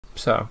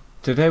So,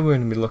 today we're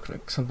going to be looking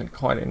at something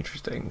quite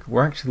interesting.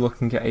 We're actually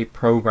looking at a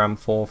program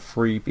for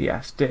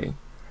FreeBSD.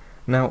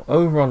 Now,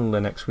 over on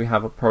Linux we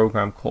have a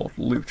program called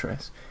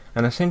Lutris,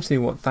 and essentially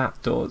what that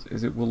does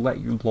is it will let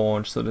you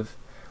launch sort of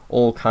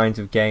all kinds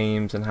of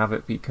games and have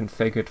it be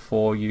configured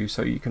for you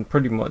so you can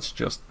pretty much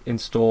just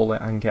install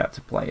it and get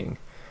to playing.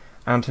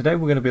 And today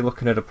we're going to be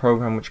looking at a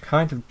program which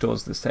kind of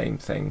does the same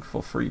thing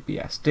for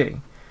FreeBSD.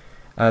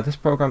 This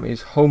program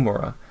is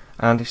Homura,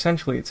 and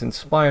essentially it's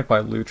inspired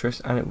by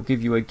Lutris, and it will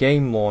give you a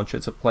game launcher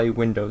to play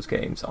Windows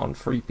games on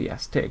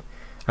FreeBSD.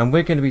 And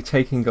we're going to be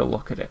taking a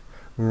look at it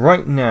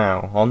right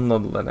now on the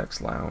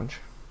Linux Lounge.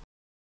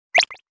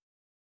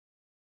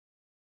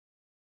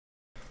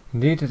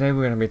 Indeed, today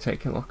we're going to be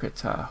taking a look at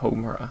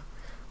Homura,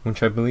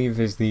 which I believe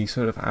is the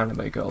sort of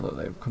anime girl that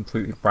they've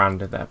completely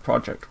branded their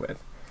project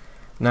with.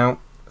 Now,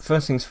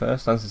 first things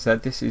first, as I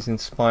said, this is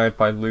inspired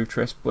by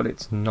Lutris, but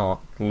it's not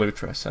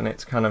Lutris, and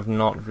it's kind of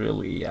not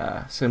really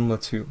similar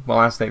to,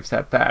 well, as they've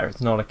said there, it's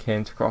not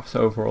akin to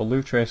Crossover or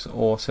Lutris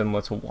or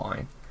similar to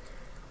Wine.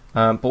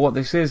 But what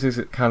this is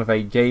it kind of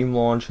a game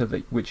launcher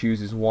which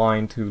uses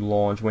Wine to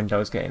launch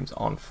Windows games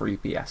on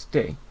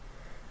FreeBSD.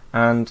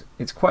 And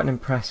it's quite an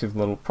impressive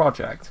little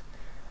project.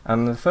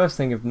 And the first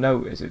thing of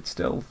note is it's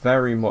still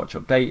very much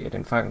updated.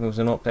 In fact, there was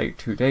an update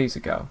 2 days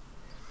ago.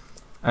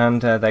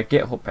 And their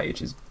Github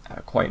page is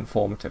quite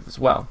informative as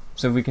well.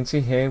 So we can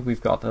see here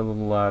we've got the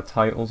little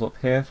titles up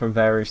here for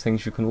various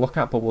things you can look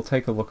at, but we'll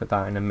take a look at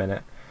that in a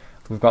minute.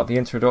 We've got the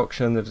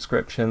introduction, the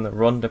description, the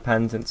run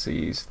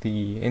dependencies,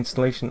 the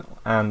installation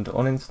and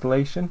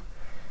uninstallation,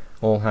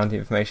 all handy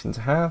information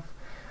to have,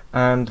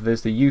 and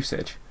there's the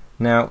usage.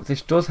 Now,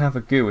 this does have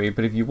a GUI,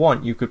 but if you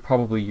want, you could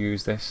probably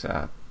use this,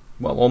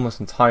 well, almost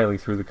entirely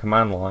through the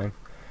command line.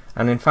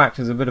 And in fact,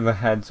 as a bit of a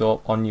heads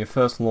up, on your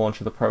first launch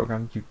of the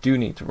program, you do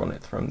need to run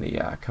it from the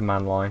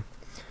command line.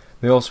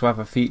 They also have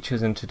a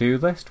features and to-do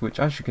list, which,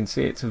 as you can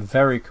see, it's a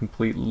very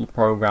complete little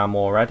program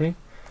already.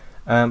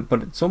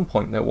 But at some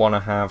point, they want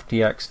to have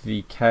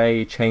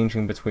DXVK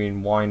changing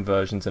between Wine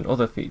versions and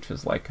other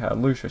features like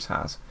Lutris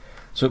has.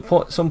 So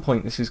at some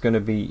point this is going to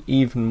be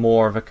even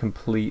more of a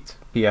complete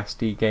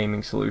BSD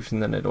gaming solution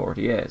than it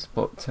already is,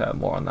 but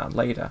more on that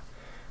later.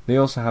 They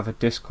also have a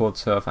Discord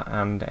server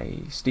and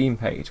a Steam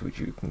page which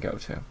you can go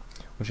to,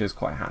 which is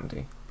quite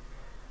handy.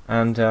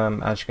 And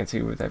as you can see,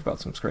 they've got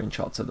some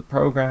screenshots of the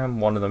program.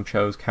 One of them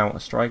shows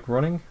Counter-Strike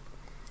running,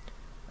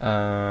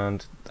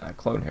 and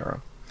Clone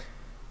Hero.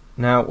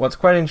 Now, what's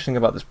quite interesting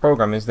about this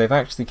program is they've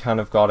actually kind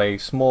of got a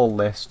small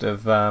list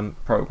of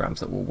programs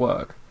that will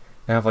work.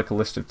 They have like a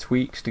list of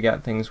tweaks to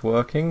get things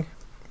working.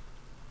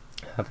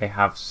 They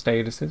have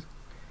statuses,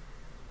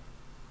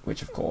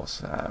 which of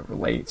course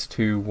relates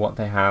to what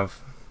they have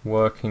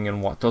working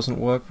and what doesn't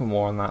work, but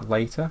more on that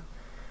later.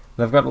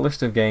 They've got a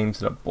list of games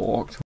that are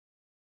balked,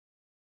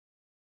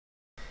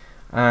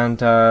 and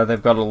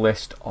they've got a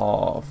list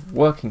of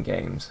working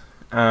games,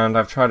 and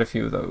I've tried a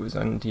few of those,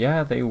 and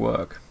yeah, they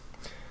work.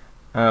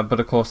 But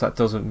of course that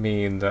doesn't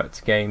mean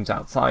that games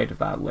outside of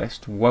that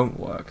list won't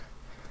work.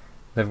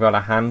 They've got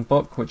a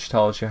handbook which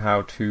tells you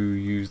how to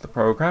use the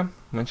program,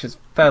 which is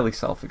fairly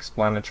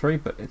self-explanatory,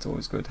 but it's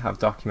always good to have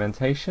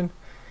documentation.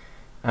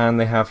 And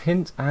they have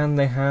hints, and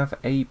they have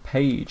a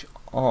page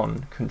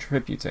on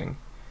contributing.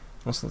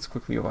 Also, let's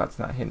quickly go back to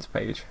that hints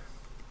page.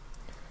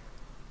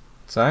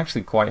 It's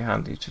actually quite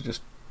handy to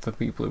just for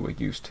people who are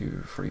used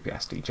to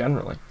FreeBSD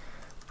generally.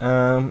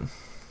 But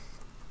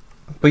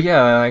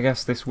yeah, I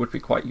guess this would be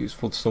quite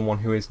useful to someone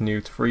who is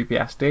new to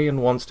FreeBSD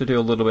and wants to do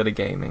a little bit of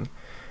gaming.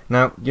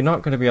 Now, you're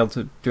not going to be able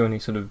to do any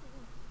sort of,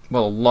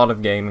 well, a lot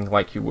of gaming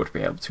like you would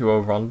be able to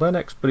over on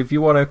Linux, but if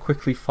you want to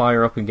quickly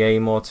fire up a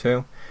game or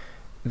two,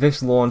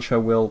 this launcher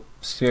will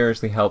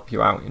seriously help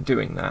you out in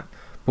doing that.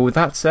 But with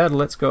that said,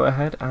 let's go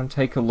ahead and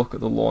take a look at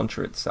the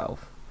launcher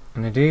itself.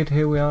 And indeed,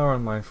 here we are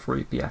on my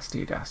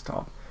FreeBSD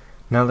desktop.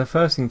 Now, the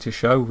first thing to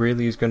show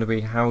really is going to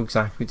be how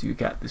exactly do you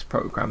get this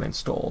program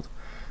installed.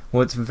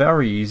 Well, it's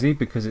very easy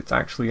because it's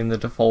actually in the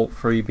default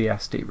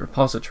FreeBSD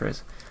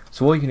repositories.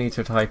 So all you need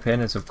to type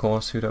in is, of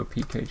course, sudo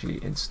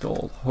pkg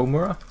install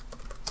Homura,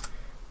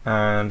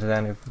 and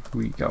then if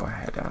we go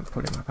ahead and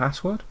put in my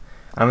password,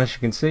 and as you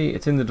can see,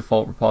 it's in the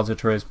default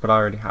repositories, but I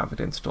already have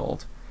it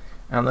installed.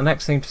 And the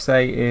next thing to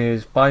say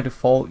is, by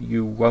default,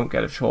 you won't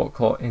get a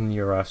shortcut in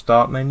your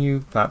start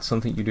menu. That's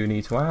something you do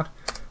need to add.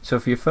 So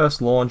for your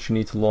first launch, you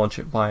need to launch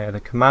it via the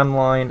command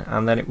line,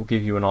 and then it will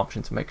give you an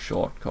option to make a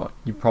shortcut.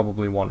 You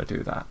probably want to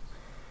do that.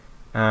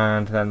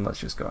 And then let's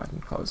just go ahead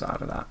and close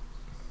out of that.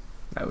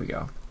 There we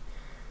go.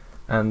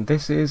 And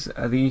this is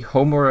the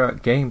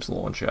Homura Games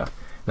Launcher.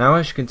 Now,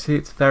 as you can see,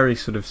 it's very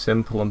sort of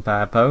simple and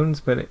bare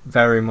bones, but it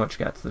very much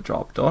gets the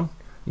job done.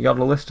 You got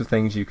a list of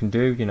things you can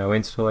do, you know,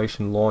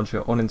 installation,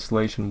 launcher,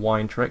 uninstallation,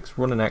 wine tricks,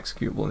 run an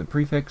executable in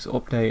prefix,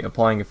 update,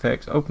 applying a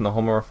fix, open the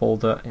Homura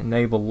folder,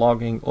 enable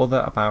logging,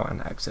 other, about,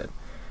 and exit.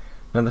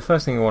 Now, the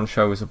first thing I want to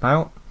show is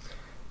about.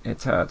 It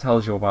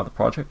tells you about the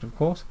project, of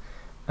course.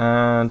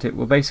 and it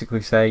will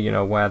basically say, you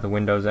know, where the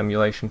Windows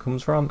emulation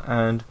comes from,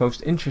 and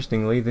most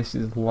interestingly, this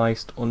is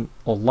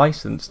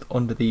licensed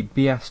under the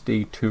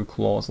BSD 2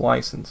 clause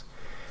license,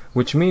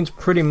 which means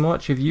pretty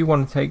much if you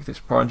want to take this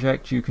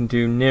project, you can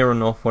do near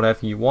enough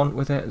whatever you want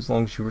with it as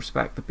long as you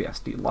respect the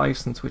BSD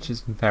license, which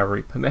is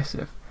very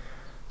permissive.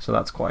 So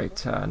that's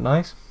quite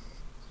nice.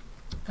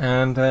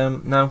 And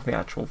now for the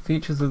actual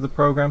features of the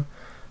program.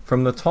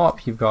 From the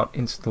top, you've got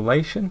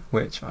installation,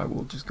 which I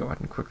will just go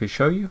ahead and quickly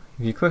show you.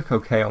 If you click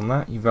OK on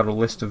that, you've got a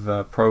list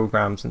of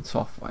programs and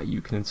software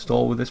you can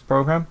install with this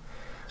program.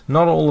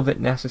 Not all of it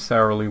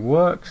necessarily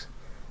works,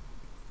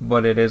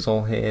 but it is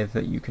all here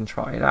that you can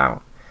try it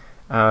out.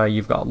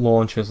 You've got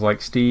launchers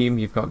like Steam,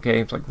 you've got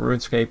games like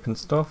RuneScape and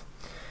stuff.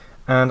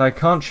 And I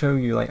can't show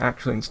you like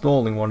actually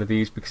installing one of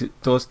these because it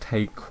does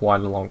take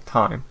quite a long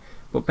time.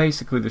 But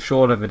basically the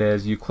short of it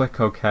is you click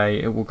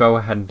OK, it will go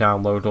ahead and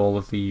download all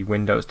of the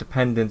Windows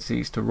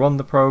dependencies to run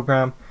the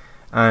program,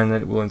 and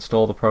then it will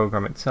install the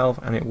program itself,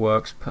 and it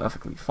works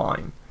perfectly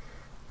fine.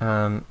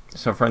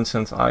 So for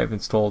instance, I've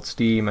installed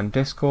Steam and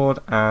Discord,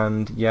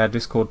 and yeah,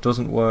 Discord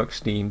doesn't work,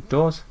 Steam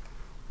does.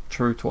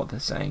 True to what they're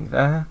saying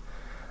there.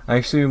 I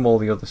assume all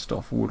the other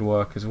stuff would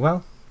work as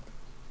well.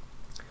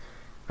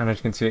 And as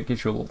you can see, it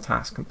gives you a little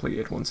task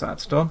completed once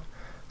that's done.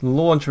 The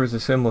launcher is a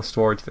similar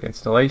story to the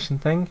installation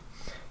thing.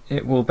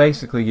 It will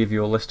basically give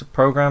you a list of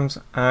programs,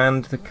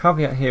 and the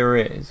caveat here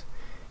is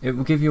it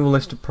will give you a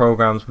list of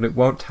programs, but it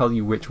won't tell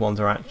you which ones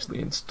are actually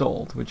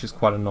installed, which is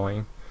quite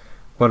annoying.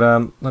 But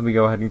let me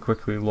go ahead and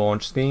quickly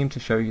launch Steam to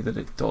show you that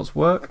it does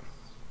work.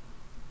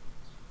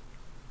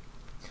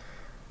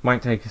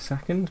 Might take a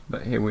second,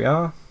 but here we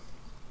are,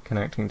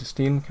 connecting to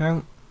Steam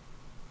account.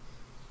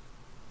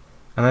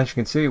 And as you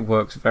can see, it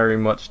works very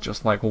much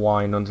just like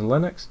Wine under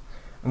Linux.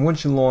 And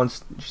once you launch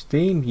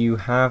Steam, you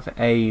have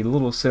a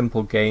little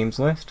simple games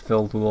list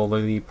filled with all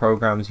of the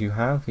programs you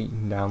have that you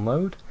can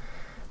download.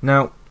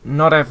 Now,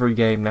 not every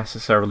game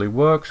necessarily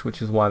works,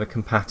 which is why the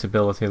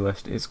compatibility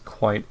list is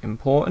quite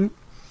important.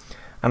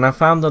 And I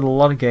found that a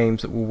lot of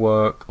games that will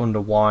work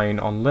under Wine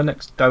on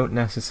Linux don't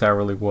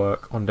necessarily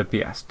work under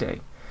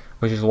BSD,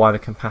 which is why the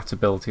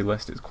compatibility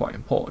list is quite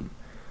important.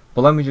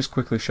 But let me just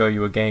quickly show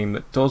you a game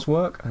that does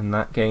work, and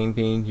that game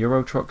being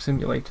Euro Truck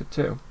Simulator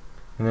 2.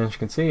 And as you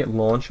can see, it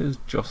launches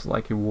just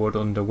like it would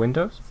under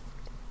Windows.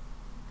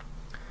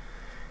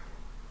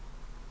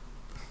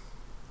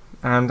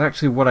 And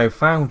actually what I've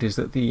found is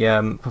that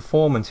the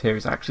performance here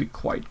is actually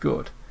quite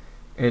good.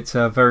 It's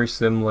very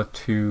similar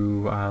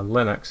to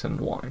Linux and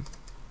Wine,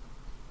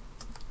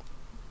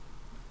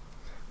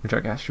 which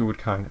I guess you would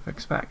kind of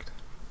expect.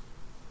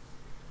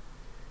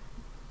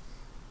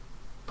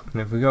 And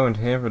if we go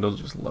into here, it'll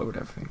just load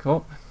everything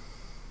up,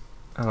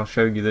 and I'll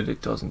show you that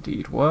it does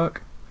indeed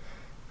work.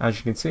 As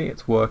you can see,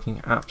 it's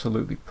working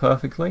absolutely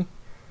perfectly.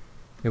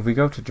 If we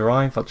go to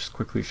Drive, I'll just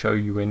quickly show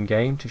you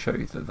in-game to show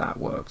you that that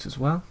works as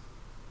well.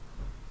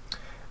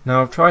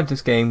 Now I've tried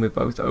this game with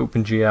both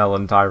OpenGL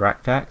and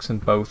DirectX,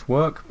 and both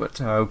work, but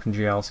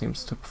OpenGL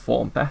seems to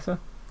perform better,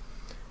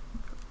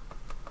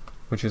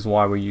 which is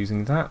why we're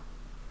using that.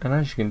 And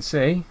as you can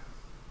see,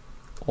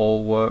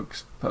 all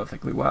works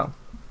perfectly well.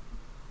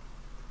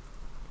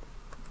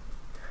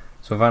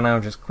 So if I now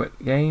just quit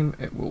the game,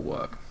 it will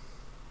work.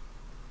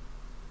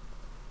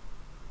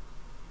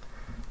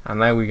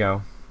 And there we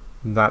go.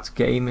 That's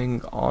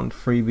gaming on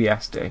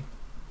FreeBSD.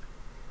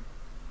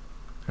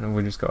 And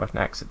we'll just go ahead and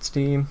exit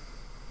Steam,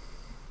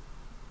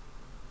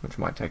 which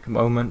might take a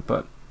moment,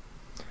 but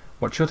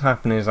what should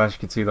happen is, as you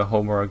can see, the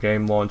Homura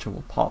game launcher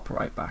will pop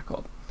right back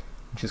up,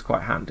 which is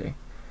quite handy.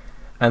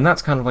 And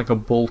that's kind of like a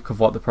bulk of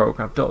what the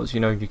program does. You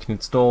know, you can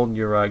install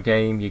your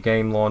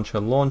game launcher,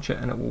 launch it,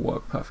 and it will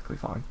work perfectly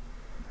fine.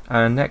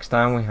 And next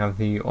down we have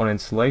the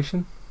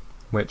Uninstallation,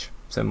 which,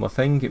 similar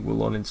thing, it will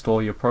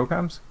uninstall your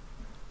programs.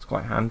 It's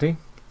quite handy.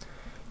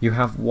 You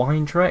have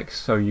Wine Tricks,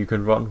 so you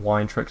can run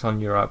Wine Tricks on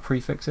your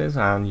prefixes,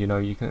 and you know,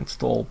 you can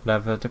install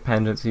whatever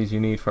dependencies you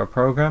need for a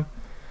program.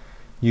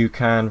 You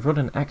can run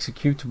an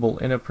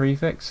executable in a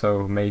prefix,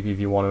 so maybe if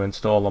you want to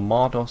install a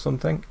mod or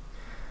something.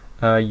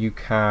 You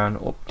can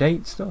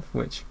update stuff,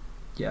 which,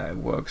 yeah, it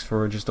works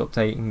for just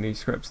updating these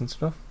scripts and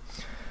stuff.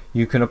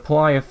 You can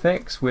apply a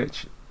fix,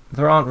 which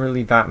there aren't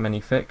really that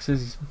many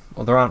fixes,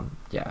 or there aren't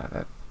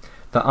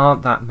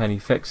that many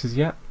fixes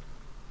yet.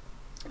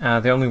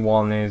 The only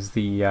one is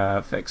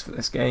the fix for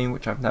this game,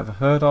 which I've never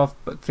heard of,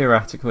 but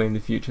theoretically in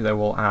the future they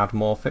will add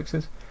more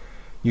fixes.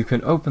 You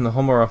can open the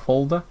Homura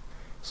folder,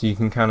 so you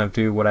can kind of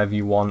do whatever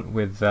you want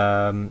with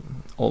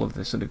all of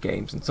the sort of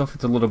games and stuff.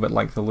 It's a little bit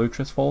like the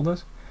Lutris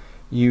folders.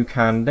 You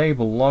can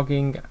enable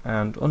logging,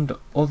 and under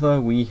Other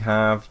we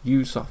have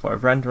use software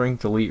rendering,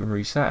 delete and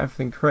reset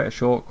everything, create a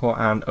shortcut,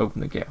 and open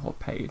the Github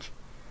page.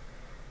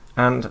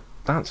 And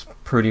that's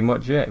pretty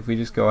much it. If we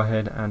just go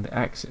ahead and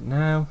exit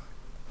now,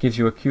 gives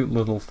you a cute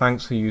little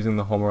thanks for using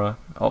the Homura.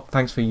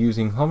 Thanks for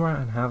using Homura,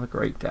 and have a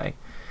great day.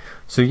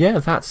 So yeah,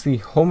 that's the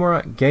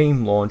Homura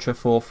game launcher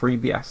for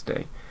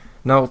FreeBSD.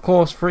 Now of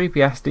course,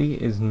 FreeBSD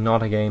is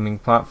not a gaming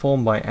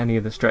platform by any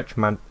of the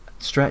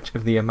stretch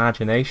of the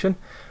imagination,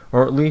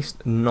 or at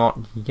least not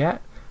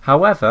yet,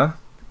 However,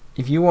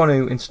 if you want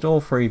to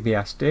install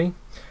FreeBSD,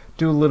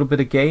 do a little bit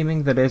of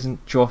gaming that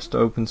isn't just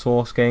open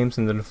source games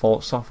in the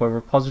default software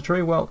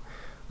repository, well,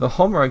 the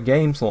Homura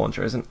Games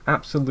Launcher is an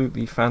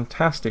absolutely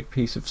fantastic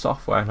piece of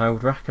software, and I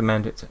would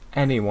recommend it to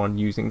anyone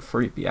using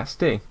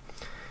FreeBSD.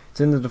 It's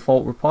in the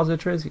default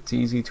repositories, it's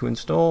easy to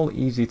install,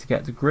 easy to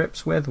get to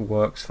grips with,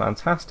 works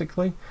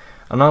fantastically,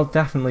 and I'll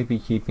definitely be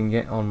keeping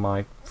it on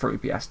my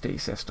FreeBSD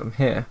system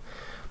here.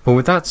 But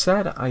with that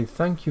said, I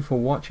thank you for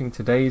watching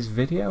today's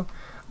video.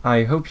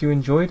 I hope you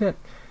enjoyed it.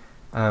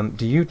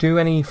 Do you do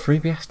any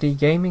FreeBSD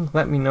gaming?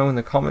 Let me know in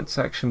the comments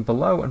section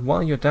below, and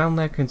while you're down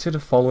there, consider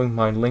following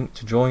my link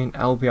to join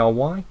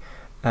LBRY.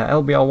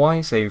 LBRY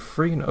is a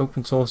free and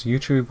open source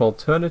YouTube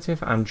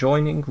alternative, and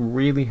joining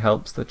really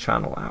helps the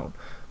channel out.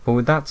 But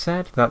with that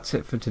said, that's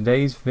it for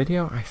today's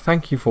video. I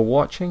thank you for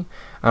watching,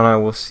 and I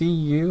will see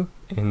you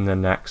in the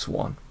next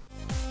one.